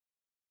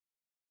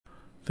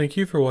Thank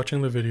you for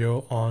watching the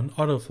video on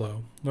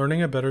AutoFlow,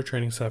 learning a better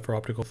training set for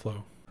optical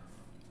flow.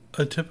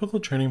 A typical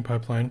training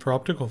pipeline for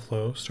optical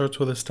flow starts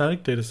with a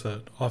static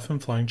dataset, often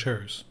flying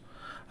chairs.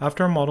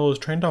 After a model is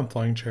trained on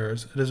flying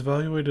chairs, it is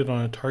evaluated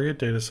on a target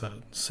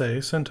dataset, say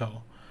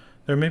Cintel.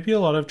 There may be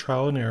a lot of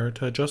trial and error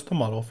to adjust the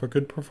model for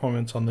good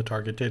performance on the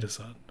target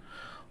dataset.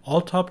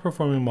 All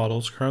top-performing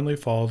models currently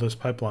follow this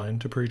pipeline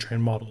to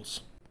pre-train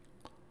models.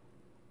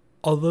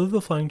 Although the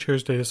flying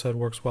chairs dataset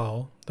works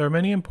well, there are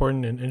many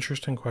important and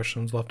interesting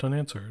questions left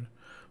unanswered.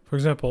 For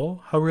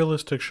example, how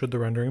realistic should the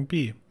rendering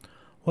be?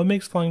 What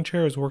makes flying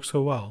chairs work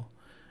so well?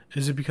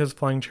 Is it because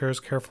flying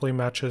chairs carefully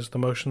matches the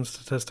motion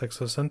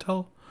statistics of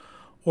Cintel?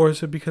 Or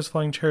is it because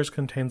flying chairs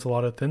contains a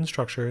lot of thin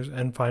structures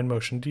and fine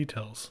motion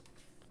details?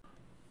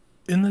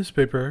 In this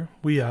paper,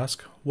 we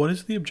ask, what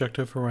is the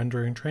objective for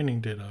rendering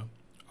training data?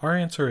 Our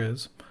answer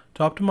is,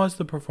 to optimize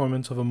the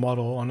performance of a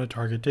model on a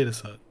target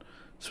dataset.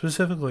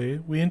 Specifically,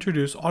 we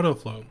introduce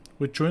AutoFlow,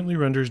 which jointly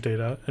renders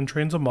data and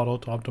trains a model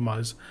to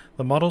optimize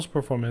the model's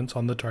performance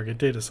on the target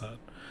dataset.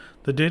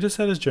 The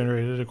dataset is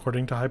generated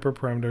according to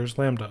hyperparameters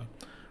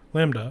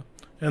lambda,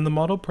 and the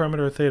model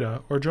parameter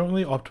theta are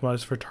jointly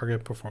optimized for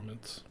target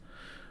performance.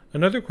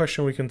 Another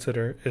question we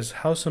consider is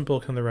how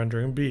simple can the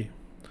rendering be?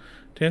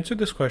 To answer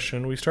this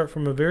question, we start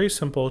from a very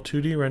simple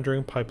 2D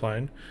rendering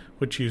pipeline,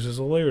 which uses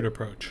a layered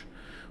approach.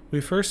 We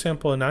first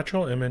sample a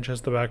natural image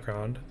as the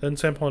background, then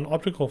sample an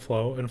optical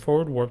flow and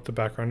forward warp the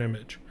background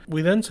image.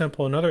 We then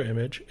sample another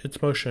image,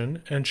 its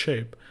motion and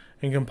shape,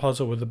 and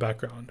compose it with the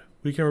background.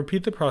 We can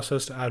repeat the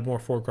process to add more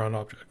foreground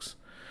objects.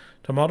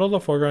 To model the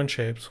foreground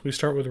shapes, we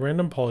start with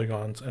random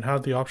polygons and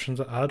have the options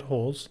to add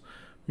holes,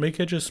 make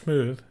edges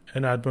smooth,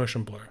 and add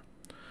motion blur.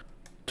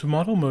 To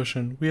model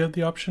motion, we have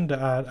the option to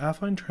add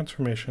affine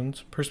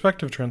transformations,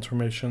 perspective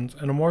transformations,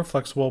 and a more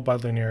flexible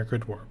bilinear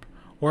grid warp,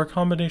 or a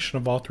combination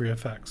of all three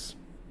effects.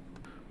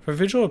 For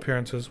visual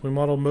appearances, we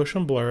model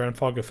motion blur and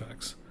fog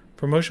effects.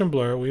 For motion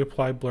blur, we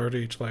apply blur to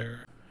each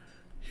layer.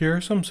 Here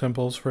are some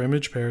samples for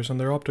image pairs and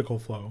their optical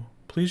flow.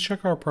 Please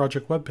check our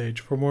project webpage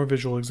for more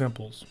visual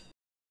examples.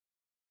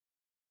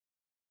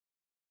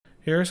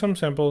 Here are some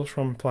samples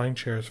from flying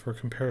chairs for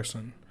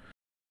comparison.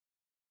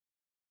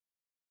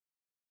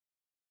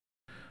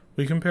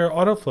 We compare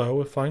AutoFlow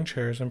with flying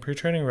chairs and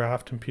pre-training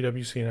Raft and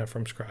PWCnet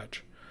from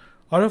scratch.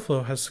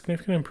 AutoFlow has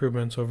significant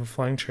improvements over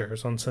flying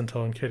chairs on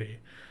Cintel and Kitty,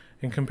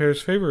 and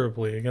compares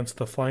favorably against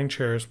the flying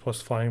chairs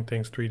plus flying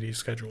things 3D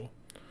schedule.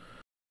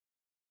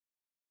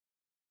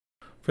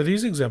 For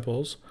these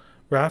examples,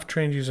 Raft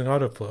trained using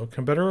AutoFlow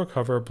can better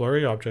recover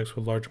blurry objects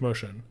with large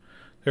motion.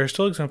 There are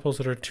still examples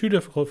that are too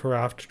difficult for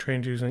Raft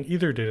trained using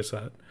either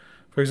dataset.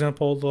 For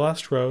example, the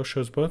last row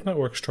shows both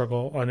networks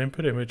struggle on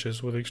input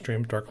images with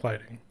extreme dark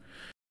lighting.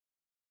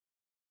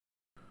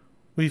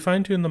 We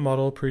fine-tune the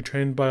model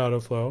pre-trained by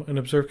AutoFlow and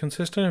observe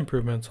consistent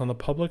improvements on the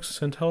public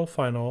Cintel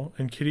final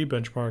and Kitty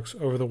benchmarks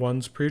over the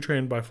ones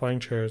pre-trained by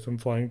flying chairs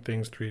and flying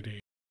things 3D.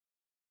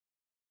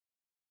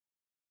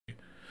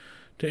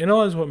 To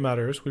analyze what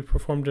matters, we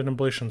performed an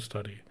ablation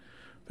study.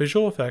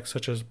 Visual effects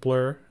such as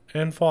blur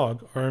and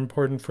fog are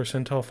important for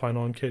Cintel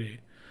final and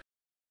Kitty.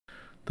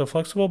 The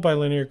flexible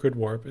bilinear grid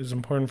warp is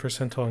important for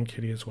Cintel and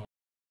Kitty as well.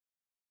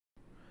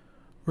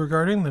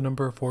 Regarding the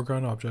number of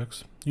foreground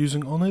objects,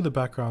 using only the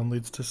background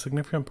leads to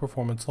significant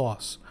performance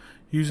loss.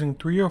 Using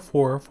 3 or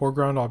 4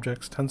 foreground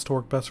objects tends to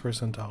work best for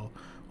Cintel,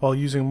 while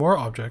using more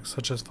objects,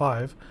 such as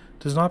 5,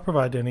 does not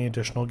provide any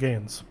additional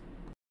gains.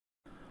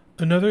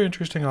 Another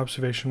interesting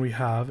observation we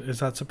have is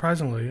that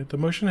surprisingly, the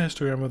motion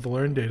histogram of the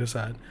learned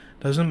dataset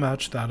doesn't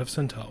match that of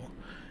Cintel.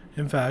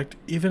 In fact,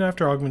 even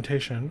after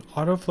augmentation,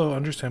 AutoFlow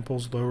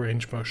undersamples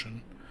low-range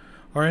motion.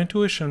 Our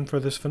intuition for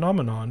this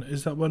phenomenon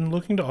is that when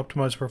looking to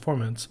optimize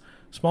performance,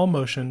 small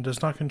motion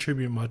does not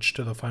contribute much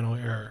to the final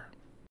error.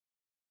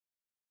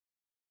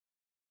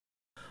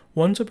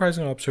 One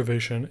surprising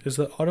observation is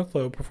that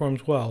AutoFlow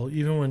performs well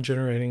even when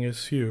generating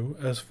as few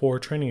as 4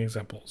 training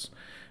examples.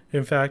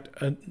 In fact,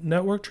 a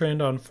network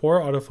trained on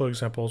 4 AutoFlow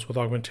examples with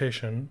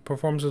augmentation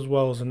performs as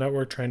well as a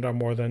network trained on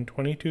more than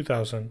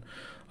 22,000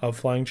 of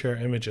flying chair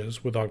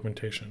images with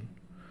augmentation.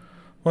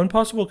 One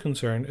possible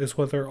concern is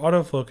whether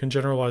AutoFlow can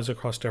generalize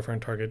across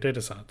different target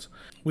datasets.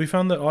 We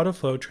found that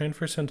AutoFlow trained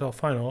for Cintel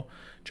Final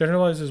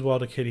generalizes well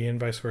to Kitty and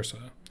vice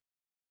versa.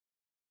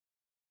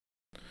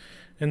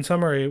 In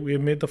summary, we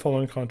have made the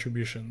following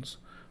contributions.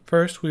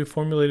 First, we have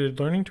formulated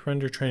learning to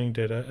render training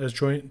data as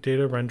joint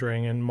data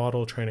rendering and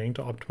model training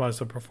to optimize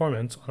the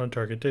performance on a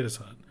target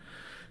dataset.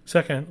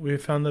 Second, we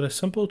have found that a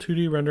simple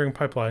 2D rendering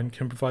pipeline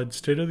can provide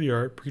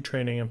state-of-the-art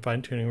pre-training and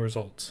fine-tuning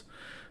results.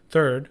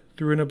 Third,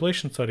 through an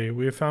ablation study,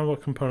 we have found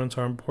what components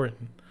are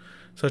important,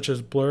 such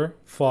as blur,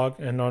 fog,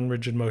 and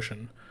non-rigid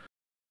motion.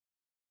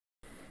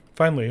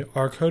 Finally,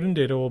 our code and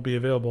data will be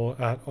available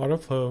at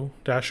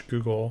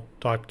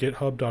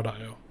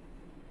autoflow-google.github.io.